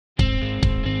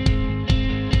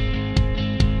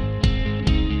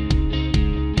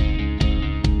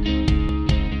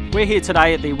We're here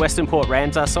today at the Western Port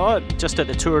Ramsar site, just at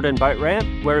the Tooradin boat ramp.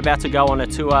 We're about to go on a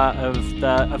tour of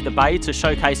the bay to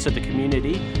showcase to the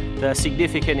community the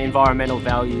significant environmental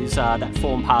values that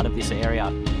form part of this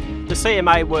area. The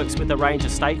CMA works with a range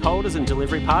of stakeholders and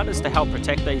delivery partners to help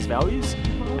protect these values,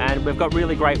 and we've got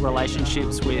really great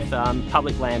relationships with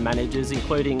public land managers,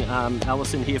 including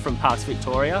Alison here from Parks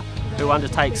Victoria, who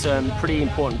undertakes some pretty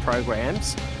important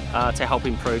programs to help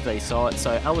improve these sites.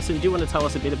 So Alison, do you want to tell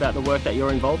us a bit about the work that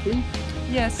you're involved in?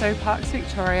 Yeah, so Parks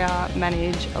Victoria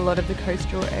manage a lot of the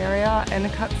coastal area and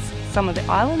some of the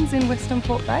islands in Western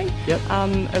Port Bay,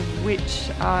 of which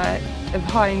are of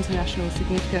high international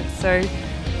significance. So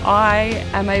I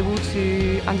am able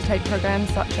to undertake programs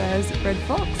such as red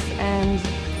fox and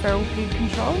feral pig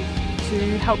control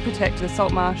to help protect the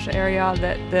salt marsh area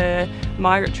that the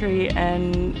migratory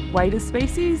and wader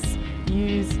species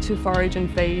use to forage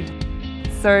and feed.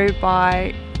 So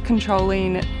by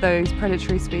controlling those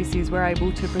predatory species, we're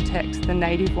able to protect the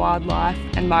native wildlife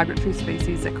and migratory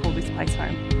species that call this place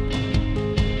home.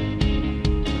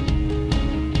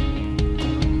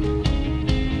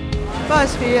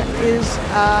 Biosphere is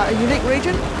a unique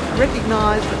region,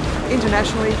 recognised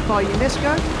internationally by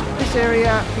UNESCO. This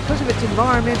area, because of its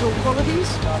environmental qualities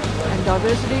and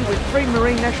diversity, with 3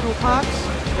 marine national parks,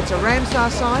 it's a Ramsar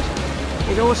site.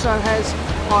 It also has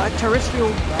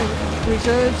terrestrial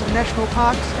reserves and national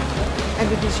parks, and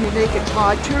it is unique. It's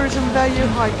high tourism value,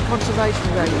 high conservation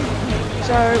value.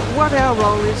 So what our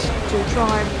role is to try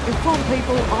and inform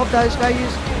people of those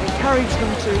values, encourage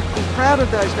them to be proud of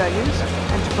those values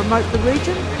and to promote the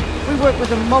region. We work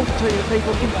with a multitude of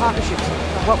people in partnerships.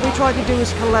 What we try to do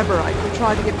is collaborate. We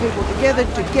try to get people together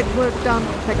to get work done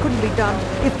that couldn't be done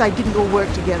if they didn't all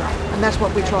work together, and that's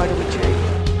what we try to achieve.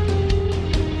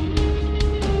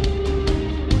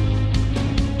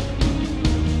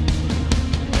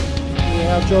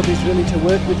 Our job is really to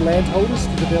work with landholders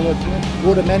to develop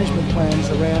water management plans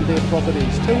around their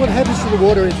properties. So what happens to the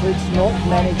water if it's not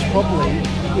managed properly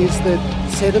is that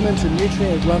sediment and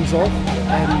nutrient runs off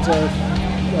and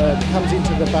comes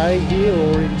into the bay here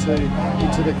or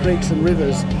into the creeks and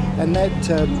rivers, and that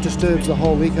disturbs the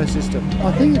whole ecosystem.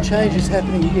 I think the change is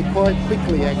happening here quite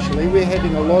quickly actually. We're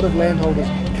having a lot of landholders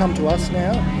come to us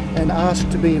now and ask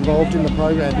to be involved in the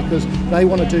program because they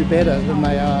want to do better than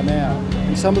they are now.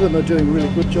 And some of them are doing a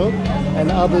really good job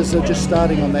and others are just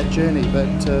starting on that journey, but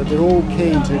they're all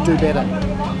keen to do better.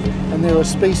 And there are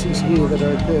species here that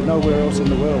occur nowhere else in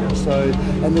the world.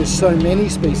 And there's so many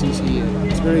species here.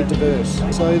 It's very diverse.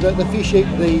 So the fish eat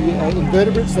the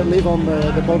invertebrates that live on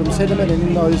the bottom sediment and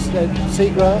in those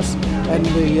seagrass, and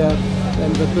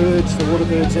the birds, the water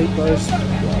birds, eat those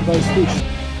fish.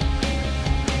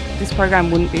 This program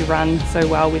wouldn't be run so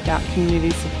well without community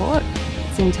support.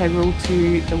 It's integral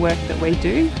to the work that we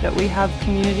do, that we have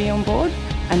community on board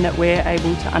and that we're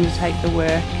able to undertake the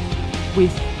work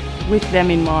with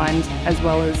them in mind, as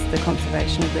well as the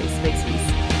conservation of these species.